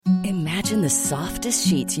Imagine the softest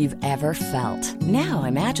sheets you've ever felt. Now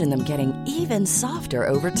imagine them getting even softer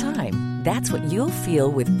over time. That's what you'll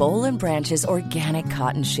feel with Boll and Branch's organic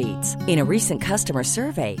cotton sheets. In a recent customer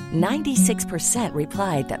survey, 96%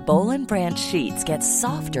 replied that Boll and Branch sheets get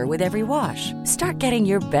softer with every wash. Start getting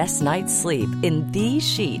your best night's sleep in these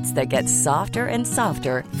sheets that get softer and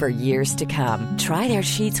softer for years to come. Try their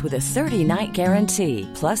sheets with a 30-night guarantee.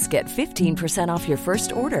 Plus, get 15% off your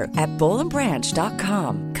first order at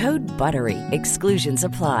bollandbranch.com. Code BUTTERY. Exclusions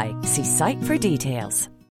apply. See site for details.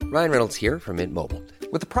 Ryan Reynolds here from Mint Mobile.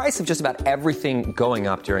 With the price of just about everything going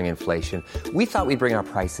up during inflation, we thought we'd bring our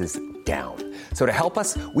prices down. So to help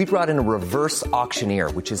us, we brought in a reverse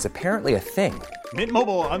auctioneer, which is apparently a thing. Mint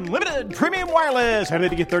Mobile Unlimited Premium Wireless. How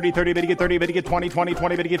to get 30, 30, bit to get 30, bit to get 20, 20,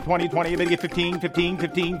 20, bit to get 20, 20, bit to get 15, 15,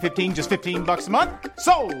 15, 15, just $15 a month?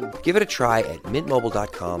 Sold! Give it a try at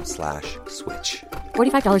mintmobile.com/switch.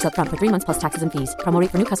 $45 up front for 3 months plus taxes and fees. Promo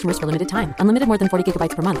rate for new customers for limited time. Unlimited more than 40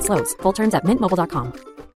 gigabytes per month. Slows full terms at mintmobile.com.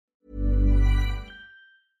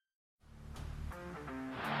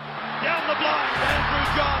 Down the blind, Andrew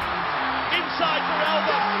John. Inside for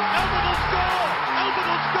Albert. Albert will score. Albert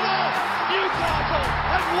will score. Newcastle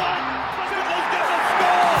have won. Fiddler's going to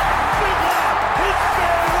score. Fiddler, it's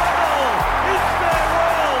farewell. It's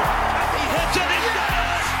farewell. And he hits it. He's got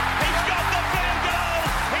it. He's got the field goal.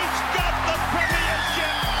 He's got the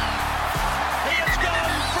premiership. He has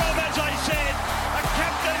gone from, as I said, a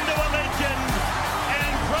captain to a legend.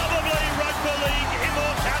 And probably rugby league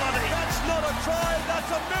immortality. That's not a try. That's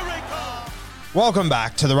a miracle. Welcome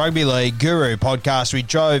back to the Rugby League Guru podcast. We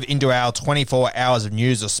drove into our 24 hours of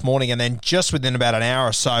news this morning, and then just within about an hour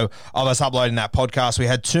or so of us uploading that podcast, we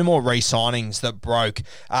had two more re-signings that broke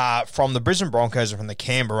from the Brisbane Broncos and from the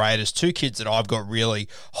Canberra Raiders, two kids that I've got really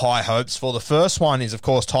high hopes for. The first one is, of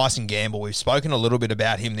course, Tyson Gamble. We've spoken a little bit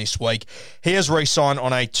about him this week. He has re-signed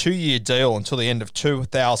on a 2-year deal until the end of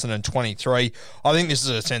 2023. I think this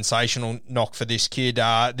is a sensational knock for this kid.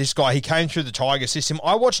 This guy, he came through the Tiger system.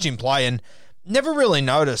 I watched him play and never really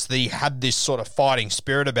noticed that he had this sort of fighting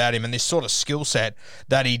spirit about him and this sort of skill set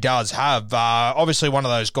that he does have. Obviously, one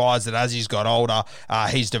of those guys that as he's got older,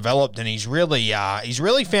 he's developed and he's really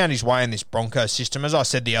found his way in this Broncos system. As I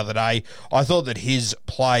said the other day, I thought that his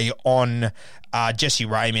play on Jesse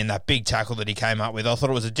Ramien, that big tackle that he came up with, I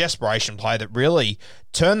thought it was a desperation play that really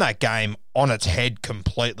turned that game on its head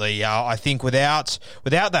completely. I think without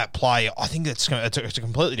that play, I think it's a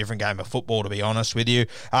completely different game of football, to be honest with you.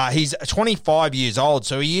 He's 25 years old,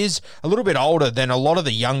 so he is a little bit older than a lot of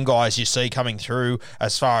the young guys you see coming through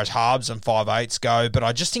as far as halves and 5'8" go, but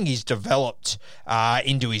I just think he's developed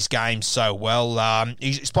into his game so well.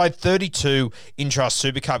 He's played 32 Intrust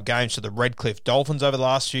Super Cup games for the Redcliffe Dolphins over the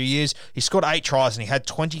last few years. He scored 8 tries and he had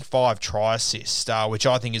 25 try assists, which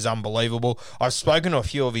I think is unbelievable. I've spoken to a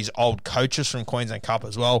few of his old coaches from Queensland Cup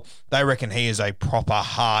as well. They reckon he is a proper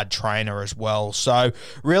hard trainer as well. So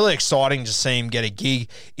really exciting to see him get a gig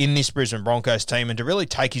in this Brisbane Broncos team and to really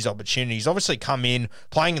take his opportunity. He's obviously come in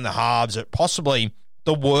playing in the halves at possibly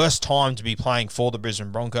the worst time to be playing for the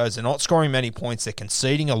Brisbane Broncos. They're not scoring many points. They're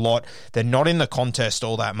conceding a lot. They're not in the contest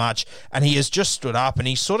all that much. And he has just stood up and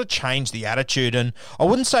he's sort of changed the attitude. And I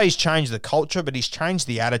wouldn't say he's changed the culture, but he's changed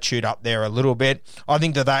the attitude up there a little bit. I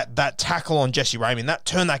think that tackle on Jesse Ramien, that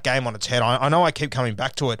turned that game on its head. I know I keep coming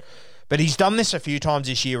back to it, but he's done this a few times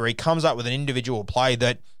this year where he comes up with an individual play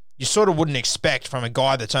that you sort of wouldn't expect from a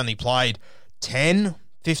guy that's only played 10,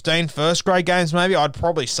 15 first grade games maybe. I'd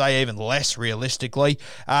probably say even less realistically.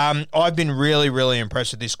 I've been really, really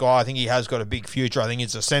impressed with this guy. I think he has got a big future. I think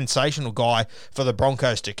he's a sensational guy for the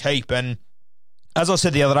Broncos to keep. And as I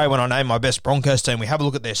said the other day when I named my best Broncos team, we have a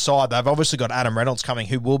look at their side. They've obviously got Adam Reynolds coming,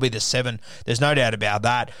 who will be the 7. There's no doubt about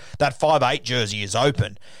that. That 5'8" jersey is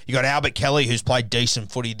open. You've got Albert Kelly, who's played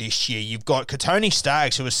decent footy this year. You've got Katoni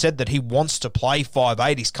Staggs, who has said that he wants to play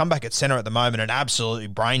 5'8". He's come back at centre at the moment and absolutely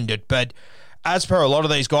brained it. But as per a lot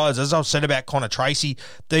of these guys, as I've said about Connor Tracy,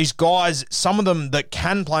 these guys, some of them that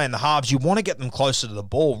can play in the halves, you want to get them closer to the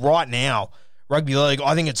ball. Right now, rugby league,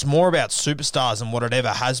 I think it's more about superstars than what it ever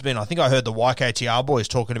has been. I think I heard the YKTR boys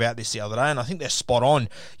talking about this the other day, and I think they're spot on.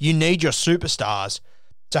 You need your superstars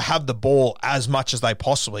to have the ball as much as they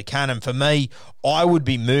possibly can. And for me, I would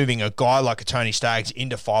be moving a guy like a Tony Staggs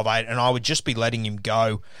into 5'8", and I would just be letting him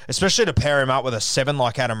go, especially to pair him up with a 7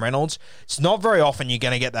 like Adam Reynolds. It's not very often you're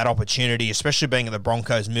going to get that opportunity, especially being in the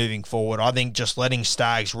Broncos moving forward. I think just letting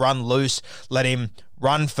Staggs run loose, let him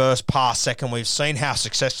run first, pass second. We've seen how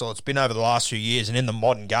successful it's been over the last few years, and in the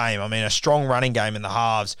modern game, I mean, a strong running game in the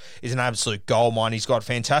halves is an absolute goldmine. He's got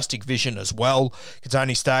fantastic vision as well.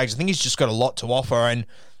 Tony Staggs, I think he's just got a lot to offer, and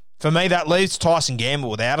For me, that leaves Tyson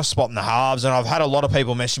Gamble without a spot in the halves, and I've had a lot of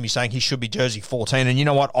people messaging me saying he should be jersey 14, and you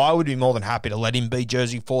know what? I would be more than happy to let him be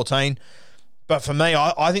jersey 14. But for me,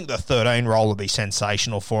 I think the 13 role would be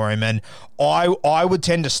sensational for him, and I would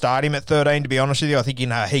tend to start him at 13, to be honest with you. I think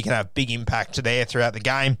he can have big impact there throughout the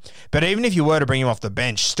game. But even if you were to bring him off the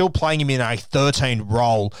bench, still playing him in a 13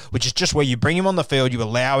 role, which is just where you bring him on the field, you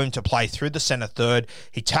allow him to play through the centre third,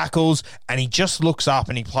 he tackles, and he just looks up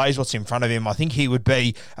and he plays what's in front of him. I think he would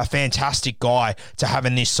be a fantastic guy to have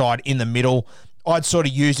in this side in the middle. I'd sort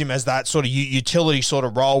of use him as that sort of utility sort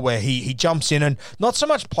of role where he jumps in and not so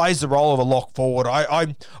much plays the role of a lock forward.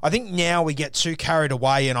 I think now we get too carried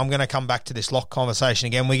away, and I'm going to come back to this lock conversation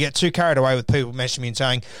again. We get too carried away with people messaging me and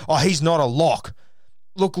saying, oh, he's not a lock.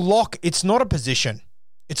 Look, lock, it's not a position.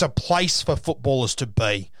 It's a place for footballers to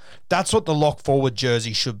be. That's what the lock forward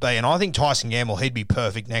jersey should be. And I think Tyson Gamble, he'd be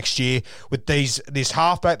perfect next year with this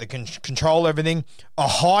halfback that can control everything, a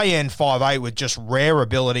high-end 5'8" with just rare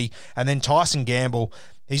ability, and then Tyson Gamble,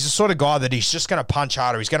 he's the sort of guy that he's just going to punch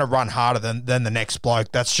harder. He's going to run harder than the next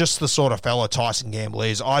bloke. That's just the sort of fella Tyson Gamble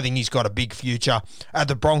is. I think he's got a big future at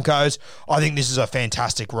the Broncos. I think this is a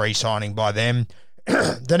fantastic re-signing by them.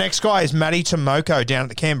 The next guy is Matty Tomoko down at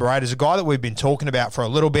the Canberra Raiders, a guy that we've been talking about for a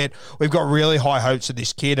little bit. We've got really high hopes of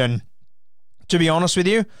this kid, and to be honest with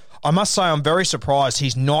you, I must say I'm very surprised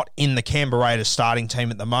he's not in the Canberra Raiders starting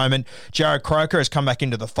team at the moment. Jared Croker has come back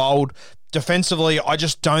into the fold. Defensively, I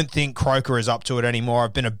just don't think Croker is up to it anymore.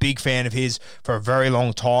 I've been a big fan of his for a very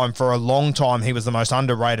long time. For a long time, he was the most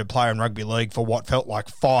underrated player in rugby league for what felt like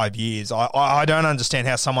 5 years. I don't understand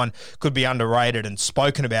how someone could be underrated and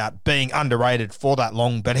spoken about being underrated for that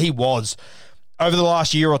long, but he was. Over the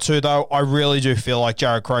last year or two, though, I really do feel like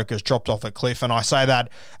Jared Croker's dropped off a cliff, and I say that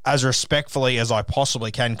as respectfully as I possibly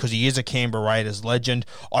can because he is a Canberra Raiders legend.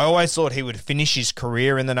 I always thought he would finish his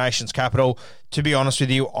career in the nation's capital. To be honest with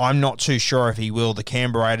you, I'm not too sure if he will. The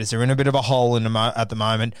Canberra Raiders are in a bit of a hole at the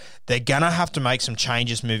moment. They're going to have to make some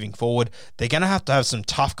changes moving forward. They're going to have some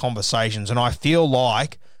tough conversations, and I feel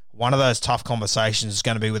like one of those tough conversations is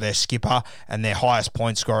going to be with their skipper and their highest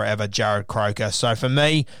point scorer ever, Jared Croker. So for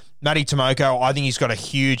me, Matty Tomoko, I think he's got a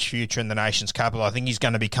huge future in the nation's capital. I think he's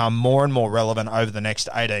going to become more and more relevant over the next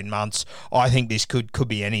 18 months. I think this could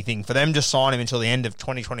be anything. For them to sign him until the end of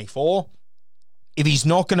 2024, if he's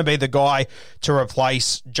not going to be the guy to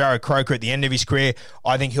replace Jared Croker at the end of his career,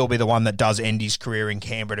 I think he'll be the one that does end his career in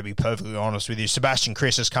Canberra, to be perfectly honest with you. Sebastian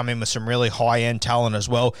Kris has come in with some really high-end talent as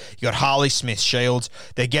well. You got Harley Smith-Shields.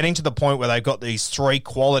 They're getting to the point where they've got these three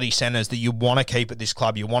quality centres that you want to keep at this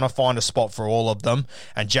club. You want to find a spot for all of them.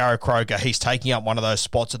 And Jared Croker, he's taking up one of those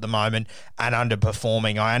spots at the moment and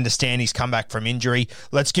underperforming. I understand he's come back from injury.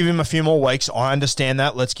 Let's give him a few more weeks. I understand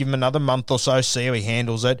that. Let's give him another month or so, see how he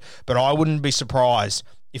handles it. But I wouldn't be surprised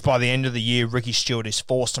if by the end of the year, Ricky Stewart is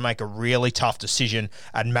forced to make a really tough decision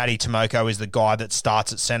and Matty Tomoko is the guy that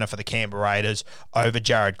starts at centre for the Canberra Raiders over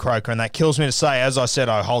Jared Croker. And that kills me to say, as I said,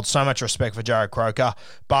 I hold so much respect for Jared Croker,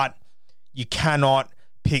 but you cannot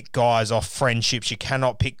pick guys off friendships. You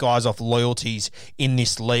cannot pick guys off loyalties in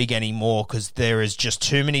this league anymore because there is just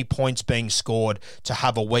too many points being scored to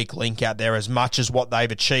have a weak link out there. As much as what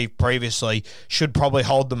they've achieved previously should probably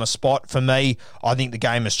hold them a spot. For me, I think the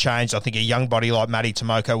game has changed. I think a young body like Matty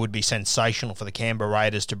Tomoko would be sensational for the Canberra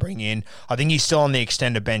Raiders to bring in. I think he's still on the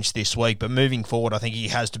extended bench this week, but moving forward, I think he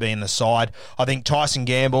has to be in the side. I think Tyson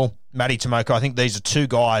Gamble, Matty Tomoko, I think these are two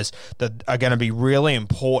guys that are going to be really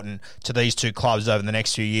important to these two clubs over the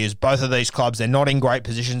next few years. Both of these clubs, they're not in great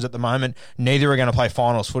positions at the moment. Neither are going to play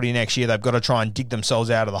finals footy next year. They've got to try and dig themselves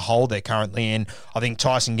out of the hole they're currently in. I think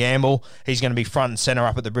Tyson Gamble, he's going to be front and centre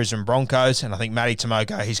up at the Brisbane Broncos, and I think Matty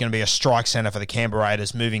Tomoko, he's going to be a strike centre for the Canberra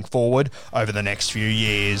Raiders moving forward over the next few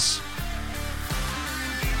years.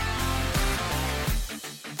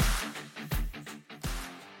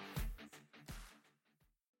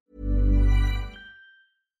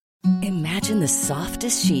 Imagine the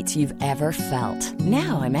softest sheets you've ever felt.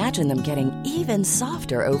 Now imagine them getting even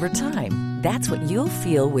softer over time. That's what you'll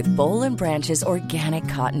feel with Boll & Branch's organic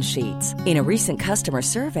cotton sheets. In a recent customer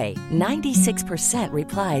survey, 96%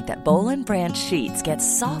 replied that Boll & Branch sheets get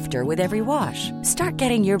softer with every wash. Start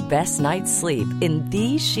getting your best night's sleep in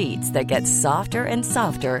these sheets that get softer and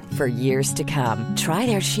softer for years to come. Try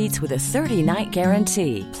their sheets with a 30-night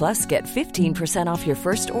guarantee. Plus, get 15% off your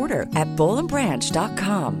first order at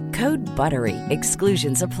bollandbranch.com. Code BUTTERY.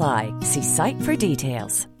 Exclusions apply. See site for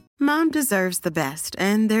details. Mom deserves the best,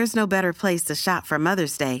 and there's no better place to shop for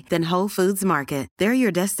Mother's Day than Whole Foods Market. They're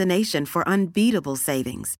your destination for unbeatable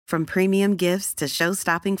savings, from premium gifts to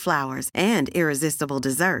show-stopping flowers and irresistible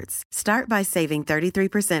desserts. Start by saving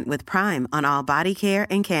 33% with Prime on all body care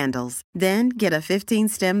and candles. Then get a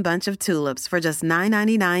 15-stem bunch of tulips for just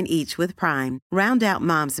 $9.99 each with Prime. Round out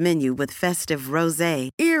Mom's menu with festive rosé,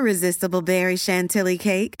 irresistible berry chantilly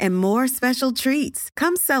cake, and more special treats.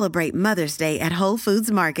 Come celebrate Mother's Day at Whole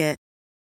Foods Market.